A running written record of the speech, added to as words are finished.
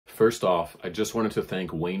First off, I just wanted to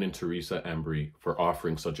thank Wayne and Theresa Embry for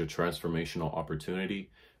offering such a transformational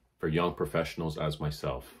opportunity for young professionals as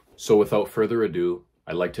myself. So without further ado,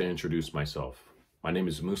 I'd like to introduce myself. My name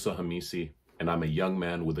is Musa Hamisi, and I'm a young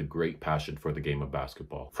man with a great passion for the game of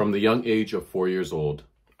basketball. From the young age of 4 years old,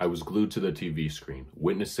 I was glued to the TV screen,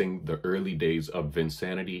 witnessing the early days of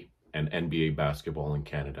Vinsanity and NBA basketball in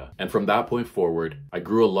Canada. And from that point forward, I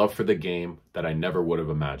grew a love for the game that I never would have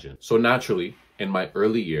imagined. So naturally, in my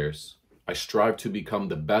early years, I strived to become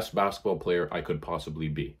the best basketball player I could possibly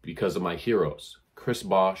be because of my heroes, Chris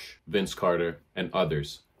Bosh, Vince Carter, and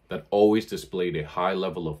others that always displayed a high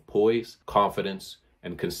level of poise, confidence,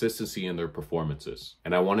 and consistency in their performances.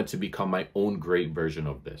 And I wanted to become my own great version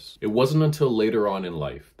of this. It wasn't until later on in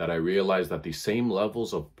life that I realized that the same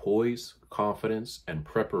levels of poise, confidence, and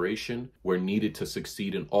preparation were needed to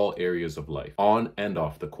succeed in all areas of life, on and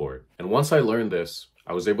off the court. And once I learned this,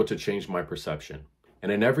 I was able to change my perception.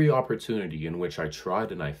 And in every opportunity in which I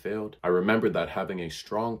tried and I failed, I remembered that having a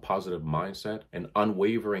strong positive mindset and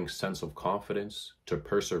unwavering sense of confidence to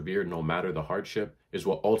persevere no matter the hardship is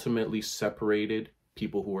what ultimately separated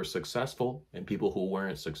people who were successful and people who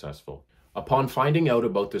weren't successful. Upon finding out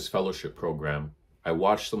about this fellowship program, I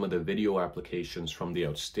watched some of the video applications from the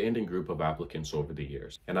outstanding group of applicants over the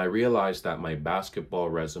years, and I realized that my basketball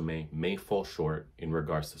resume may fall short in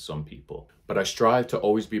regards to some people. But I strive to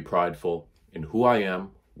always be prideful in who I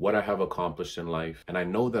am, what I have accomplished in life, and I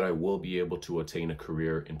know that I will be able to attain a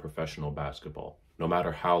career in professional basketball, no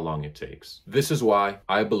matter how long it takes. This is why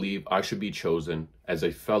I believe I should be chosen as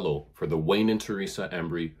a fellow for the Wayne and Theresa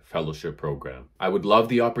Embry Fellowship Program. I would love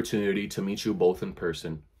the opportunity to meet you both in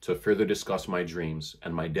person to further discuss my dreams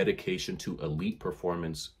and my dedication to elite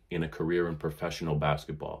performance in a career in professional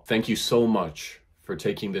basketball. Thank you so much for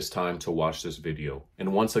taking this time to watch this video.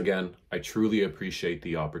 And once again, I truly appreciate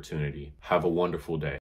the opportunity. Have a wonderful day.